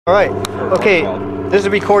Alright, okay, this is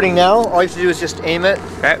recording now. All you have to do is just aim it.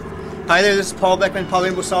 Okay. Hi there, this is Paul Beckman,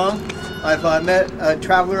 Palu song. I've met a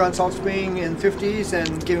traveler on Salt Spring in the 50s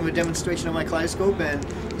and gave him a demonstration of my kaleidoscope, and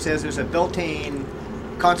he says there's a Beltane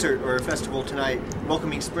concert or a festival tonight,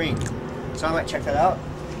 welcoming spring. So I might check that out.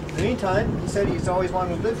 In the meantime, he said he's always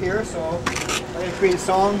wanted to live here, so I'm going to create a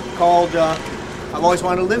song called I've Always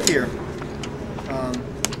Wanted to Live Here.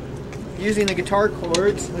 Using the guitar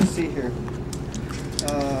chords, let's see here.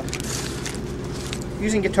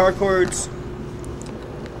 Using guitar chords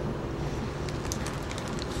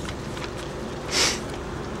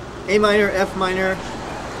A minor, F minor,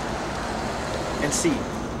 and C.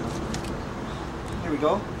 Here we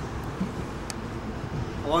go.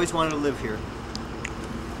 I've always wanted to live here.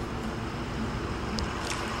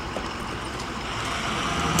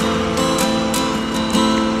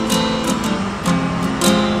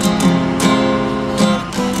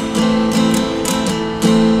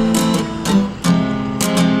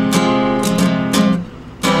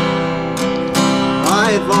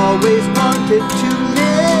 I've always wanted to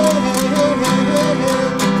live.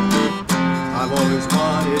 I've always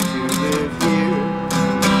wanted to live here.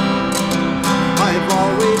 I've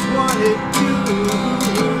always wanted to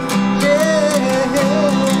live.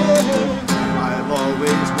 I've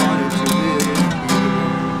always wanted to live here.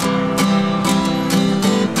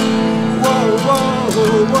 Whoa, whoa,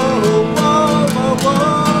 whoa, whoa, whoa, whoa.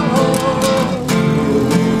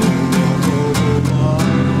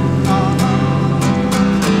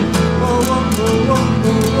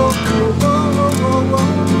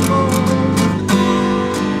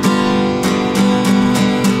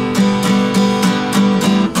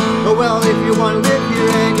 Well, if you want to live here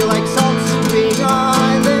and you like Salt Spring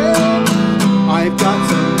Island, I've got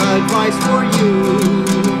some advice for you.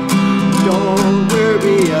 Don't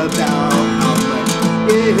worry about how much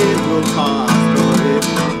it will cost, or if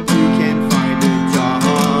you can find a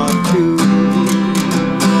job too.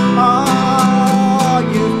 All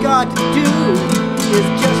you've got to do is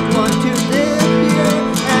just want to live here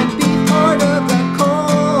and be part of the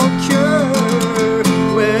culture.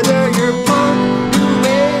 Whether you're punk,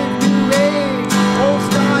 new wave, old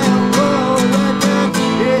style, redneck,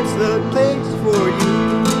 it's the place for you.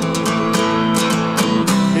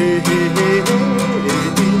 Hey, hey, hey, hey, hey.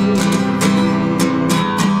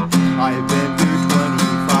 I've been through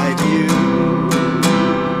 25 years.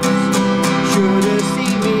 Should have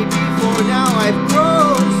seen me before, now I've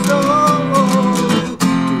grown so.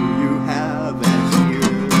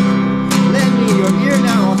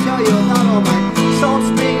 Now I'll tell you about all my Salt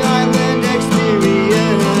Spring Island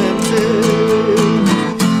experiences.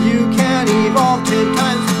 You can evolve 10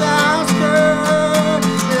 times faster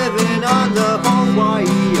living on the Hawaii of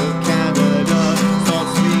Canada. Salt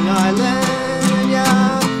Spring Island,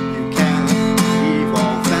 yeah, you can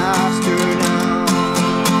evolve faster now.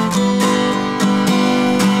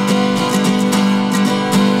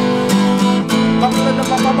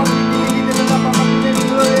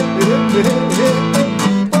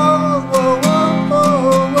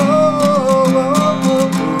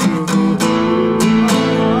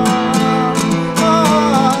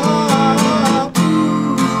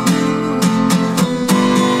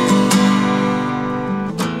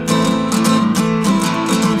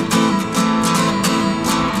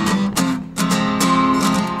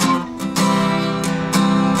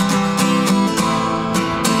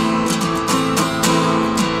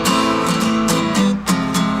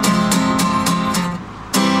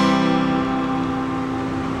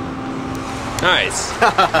 Nice.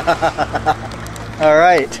 All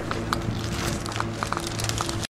right.